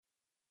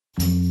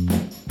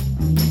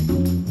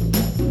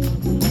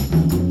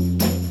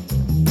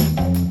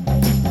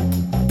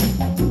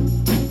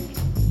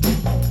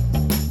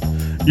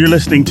You're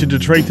listening to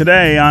Detroit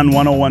Today on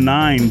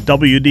 1019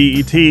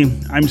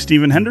 WDET. I'm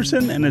Stephen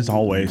Henderson, and as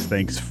always,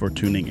 thanks for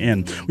tuning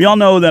in. We all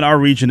know that our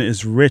region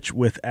is rich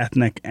with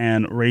ethnic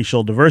and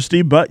racial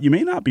diversity, but you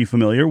may not be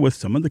familiar with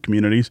some of the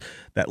communities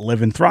that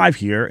live and thrive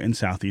here in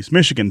Southeast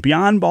Michigan.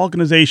 Beyond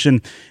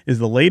Balkanization is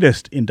the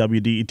latest in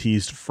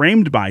WDET's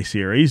Framed By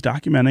series,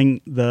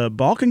 documenting the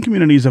Balkan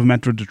communities of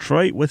Metro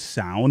Detroit with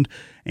sound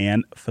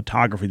and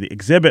photography. The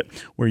exhibit,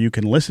 where you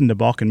can listen to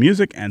Balkan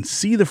music and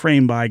see the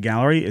Framed By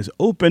gallery, is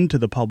open to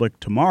the public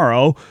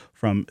tomorrow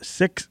from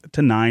 6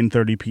 to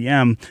 9:30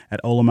 p.m. at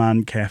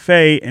Oleman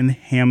Cafe in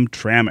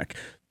Hamtramck.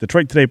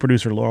 Detroit Today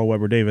producer Laura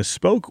Weber Davis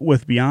spoke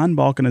with Beyond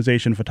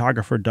Balkanization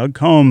photographer Doug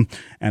Combe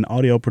and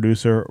audio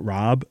producer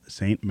Rob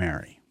St.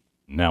 Mary.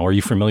 Now, are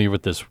you familiar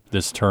with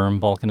this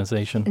term,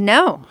 Balkanization?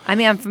 No. I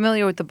mean, I'm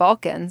familiar with the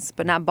Balkans,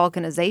 but not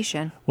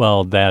Balkanization.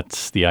 Well,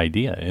 that's the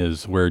idea,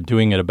 is we're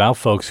doing it about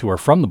folks who are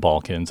from the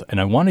Balkans,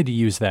 and I wanted to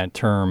use that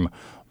term,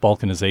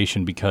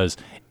 Balkanization, because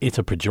it's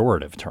a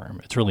pejorative term.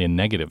 It's really a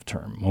negative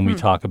term when we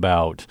talk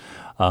about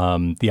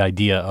the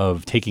idea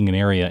of taking an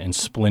area and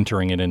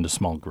splintering it into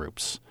small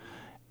groups.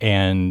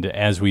 And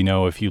as we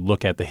know, if you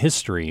look at the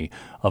history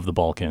of the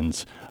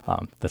Balkans,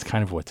 that's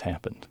kind of what's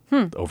happened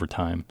over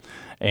time.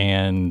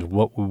 And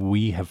what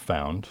we have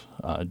found,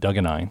 Doug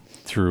and I,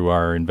 through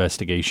our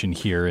investigation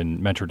here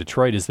in Metro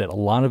Detroit, is that a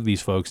lot of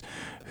these folks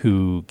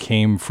who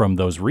came from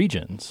those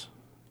regions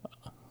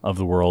of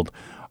the world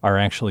are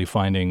actually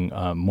finding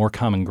more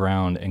common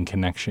ground and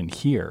connection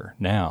here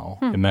now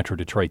in Metro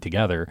Detroit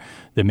together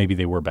than maybe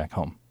they were back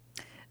home.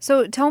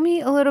 So tell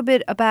me a little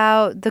bit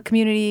about the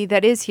community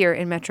that is here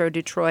in Metro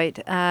Detroit.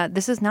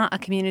 This is not a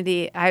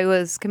community I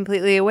was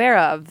completely aware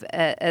of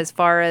as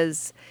far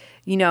as,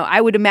 I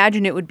would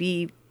imagine it would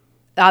be,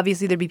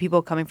 obviously there'd be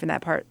people coming from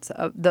that parts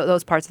of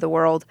those parts of the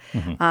world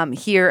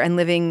here and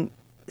living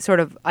sort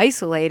of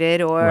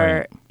isolated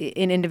or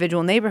in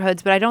individual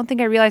neighborhoods, but I don't think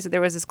I realized that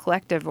there was this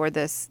collective or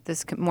this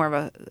more of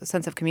a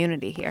sense of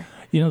community here.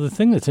 The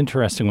thing that's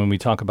interesting when we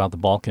talk about the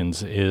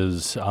Balkans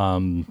is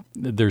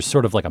there's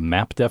sort of like a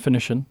map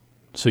definition.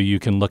 So you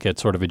can look at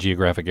sort of a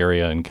geographic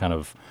area and kind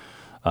of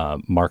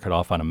mark it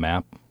off on a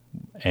map.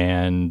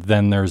 And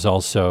then there's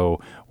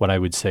also what I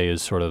would say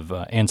is sort of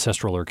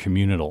ancestral or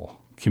communal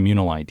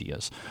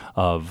ideas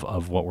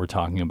of what we're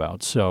talking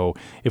about. So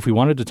if we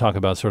wanted to talk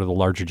about sort of the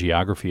larger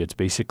geography, it's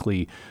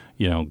basically,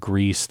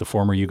 Greece, the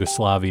former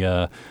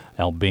Yugoslavia,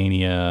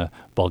 Albania,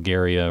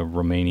 Bulgaria,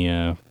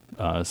 Romania,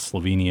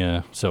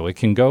 Slovenia. So it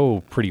can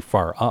go pretty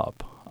far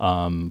up.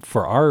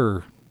 For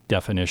our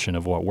definition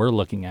of what we're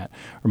looking at,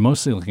 we're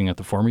mostly looking at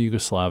the former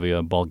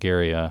Yugoslavia,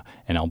 Bulgaria,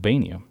 and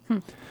Albania.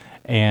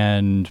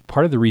 And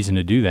part of the reason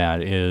to do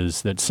that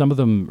is that some of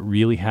them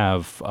really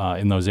have,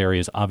 in those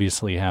areas,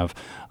 obviously have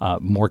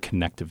more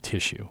connective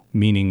tissue,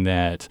 meaning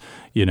that,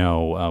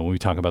 when we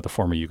talk about the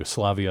former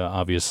Yugoslavia,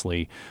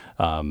 obviously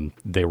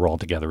they were all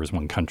together as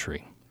one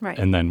country. Right.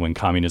 And then when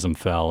communism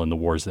fell and the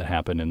wars that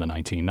happened in the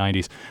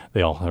 1990s,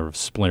 they all sort of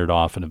splintered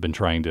off and have been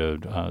trying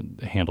to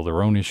handle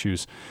their own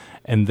issues.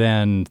 And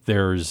then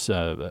there's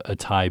a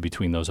tie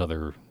between those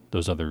other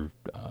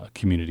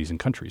communities and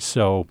countries.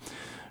 So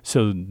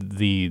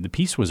the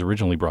piece was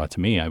originally brought to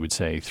me, I would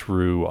say,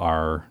 through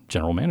our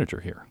general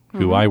manager here,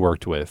 who I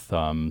worked with.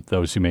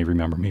 Those who may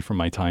remember me from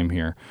my time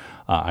here,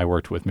 I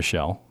worked with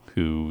Michelle,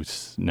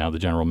 who's now the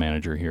general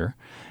manager here,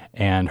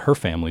 and her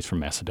family's from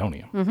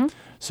Macedonia.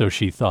 So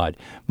she thought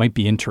might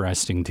be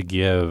interesting to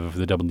give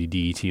the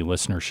WDET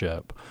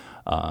listenership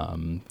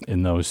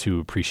and those who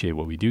appreciate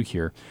what we do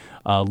here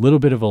a little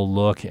bit of a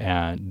look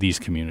at these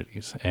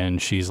communities. And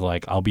she's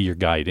like, I'll be your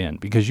guide in.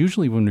 Because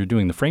usually when we're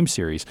doing the Frame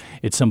series,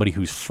 it's somebody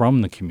who's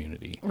from the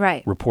community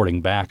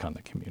reporting back on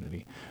the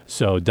community.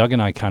 So Doug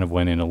and I kind of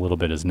went in a little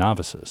bit as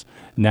novices.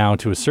 Now,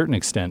 to a certain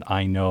extent,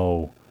 I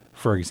know,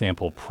 for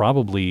example,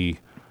 probably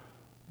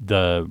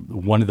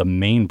one of the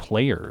main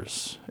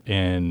players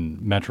in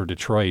Metro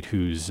Detroit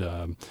who's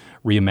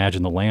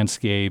reimagined the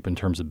landscape in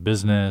terms of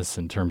business,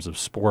 in terms of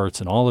sports,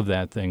 and all of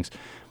that things.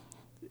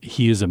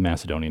 He is of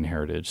Macedonian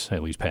heritage,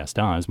 at least passed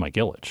on, is Mike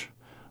Illich.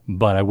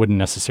 But I wouldn't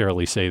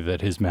necessarily say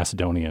that his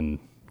Macedonian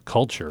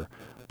culture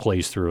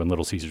plays through in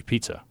Little Caesar's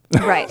Pizza.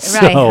 Right.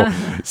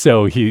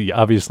 So he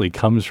obviously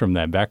comes from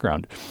that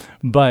background.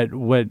 But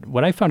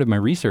what I found in my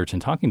research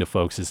and talking to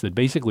folks is that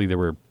basically there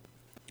were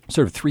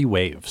sort of three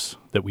waves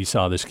that we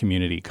saw this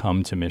community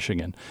come to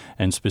Michigan,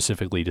 and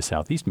specifically to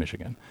Southeast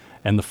Michigan.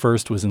 And the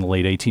first was in the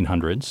late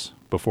 1800s,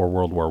 before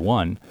World War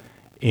I,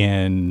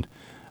 in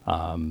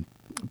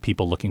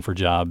people looking for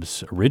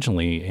jobs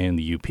originally in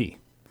the UP,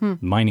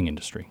 mining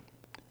industry,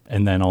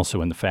 and then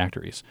also in the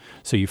factories.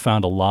 So you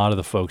found a lot of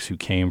the folks who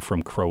came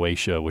from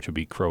Croatia, which would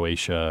be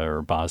Croatia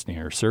or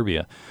Bosnia or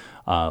Serbia,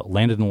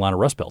 landed in a lot of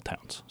Rust Belt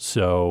towns.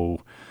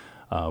 So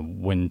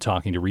when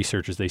talking to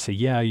researchers, they say,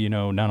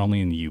 not only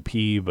in the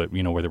UP, but,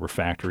 where there were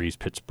factories,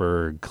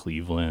 Pittsburgh,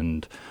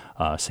 Cleveland,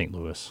 St.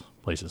 Louis,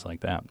 places like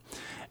that.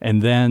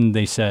 And then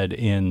they said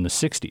in the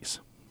 60s,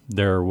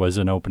 there was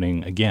an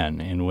opening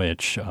again in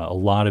which a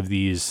lot of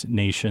these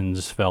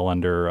nations fell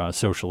under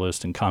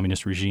socialist and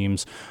communist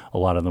regimes. A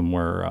lot of them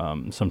were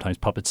sometimes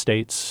puppet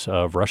states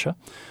of Russia.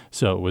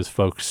 So it was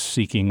folks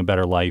seeking a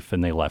better life,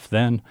 and they left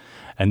then.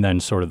 And then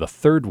sort of the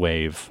third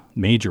wave,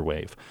 major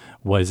wave,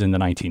 was in the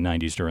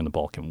 1990s during the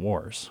Balkan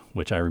Wars,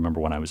 which I remember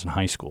when I was in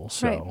high school.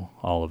 So Right.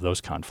 all of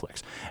those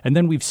conflicts. And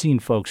then we've seen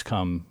folks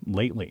come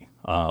lately.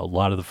 A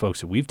lot of the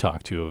folks that we've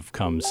talked to have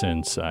come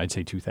since, I'd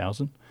say,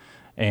 2000,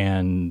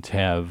 and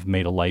have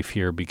made a life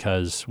here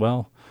because,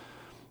 well,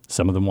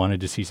 some of them wanted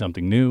to see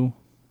something new.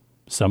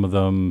 Some of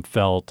them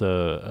felt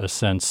a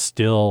sense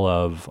still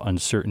of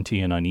uncertainty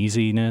and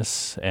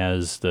uneasiness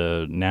as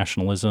the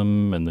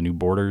nationalism and the new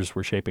borders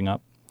were shaping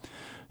up.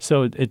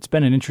 So it's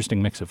been an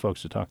interesting mix of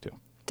folks to talk to.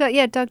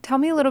 Doug, tell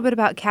me a little bit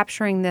about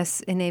capturing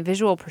this in a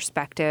visual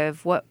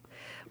perspective. What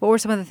were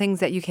some of the things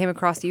that you came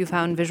across that you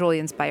found visually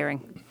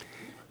inspiring?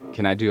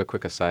 Can I do a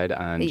quick aside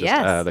on just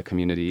Yes. the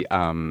community?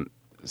 I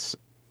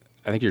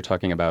think you're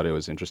talking about it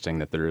was interesting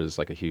that there is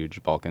like a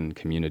huge Balkan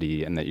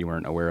community and that you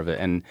weren't aware of it.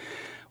 And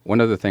one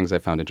of the things I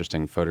found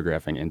interesting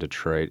photographing in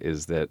Detroit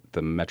is that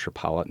the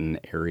metropolitan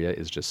area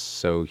is just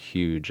so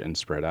huge and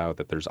spread out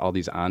that there's all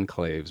these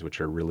enclaves which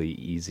are really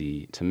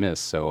easy to miss.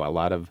 So a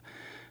lot of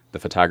the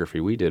photography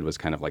we did was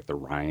kind of like the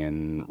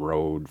Ryan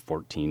Road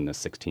 14 to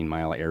 16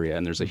 mile area.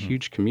 And there's a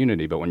huge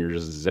community, but when you're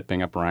just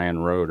zipping up Ryan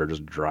Road or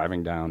just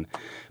driving down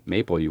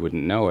Maple, you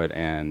wouldn't know it.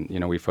 And, you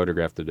know, we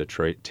photographed the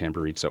Detroit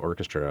Tamburica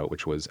Orchestra,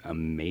 which was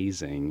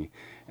amazing.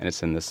 And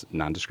it's in this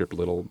nondescript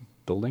little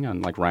building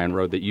on like Ryan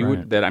Road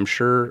that that I'm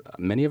sure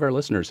many of our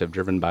listeners have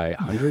driven by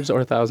hundreds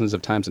or thousands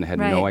of times and had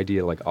no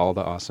idea like all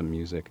the awesome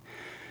music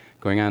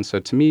going on.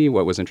 So to me,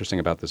 what was interesting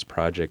about this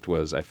project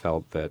was I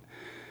felt that,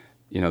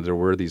 you know, there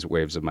were these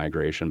waves of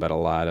migration, but a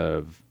lot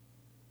of,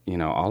 you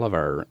know, all of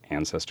our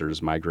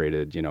ancestors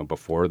migrated, you know,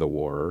 before the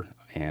war,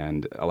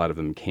 and a lot of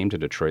them came to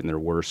Detroit, and there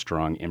were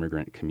strong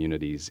immigrant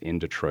communities in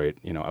Detroit,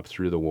 you know, up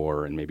through the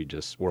war and maybe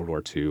just World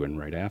War II and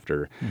right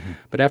after. Mm-hmm.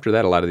 But after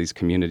that, a lot of these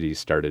communities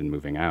started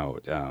moving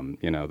out.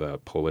 You know, the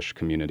Polish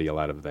community, a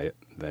lot of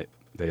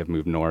they have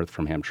moved north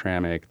from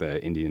Hamtramck.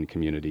 The Indian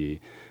community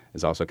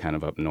is also kind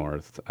of up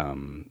north,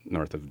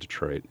 north of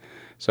Detroit.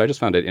 So I just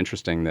found it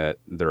interesting that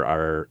there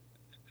are.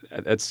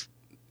 It's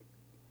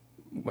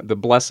the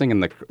blessing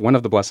and one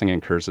of the blessing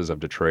and curses of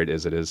Detroit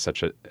is it is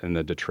such in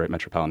the Detroit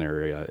metropolitan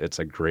area, it's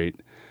a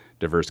great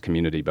diverse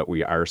community, but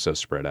we are so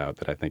spread out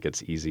that I think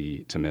it's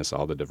easy to miss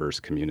all the diverse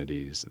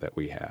communities that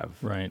we have.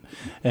 Right.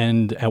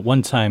 And at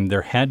one time,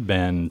 there had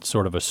been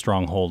sort of a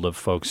stronghold of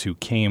folks who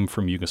came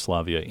from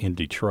Yugoslavia in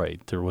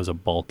Detroit. There was a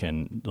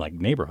Balkan-like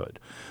neighborhood,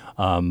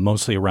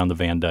 mostly around the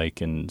Van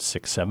Dyke and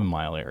 6-7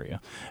 mile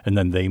area. And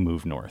then they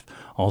moved north.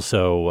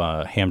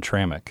 Also,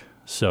 Hamtramck.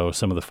 So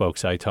some of the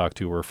folks I talked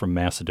to were from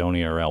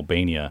Macedonia or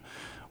Albania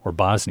or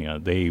Bosnia.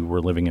 They were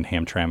living in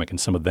Hamtramck,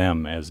 and some of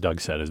them, as Doug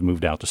said, has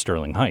moved out to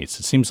Sterling Heights.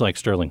 It seems like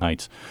Sterling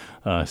Heights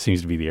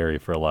seems to be the area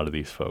for a lot of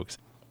these folks.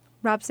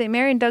 Rob St.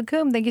 Mary and Doug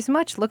Coombe, thank you so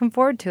much. Looking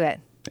forward to it.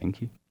 Thank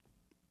you.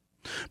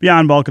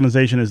 Beyond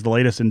Balkanization is the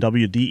latest in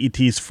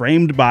WDET's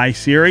Framed By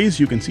series.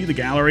 You can see the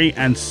gallery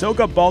and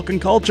soak up Balkan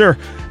culture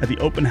at the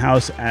open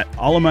house at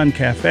Alaman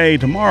Cafe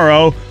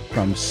tomorrow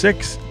from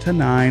 6 to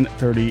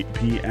 9:30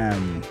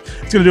 p.m.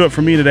 It's going to do it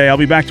for me today. I'll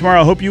be back tomorrow.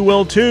 I hope you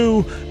will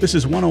too. This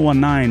is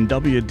 1019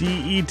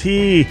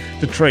 WDET,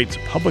 Detroit's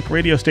public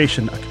radio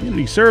station, a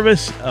community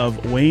service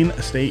of Wayne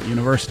State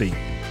University.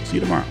 See you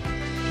tomorrow.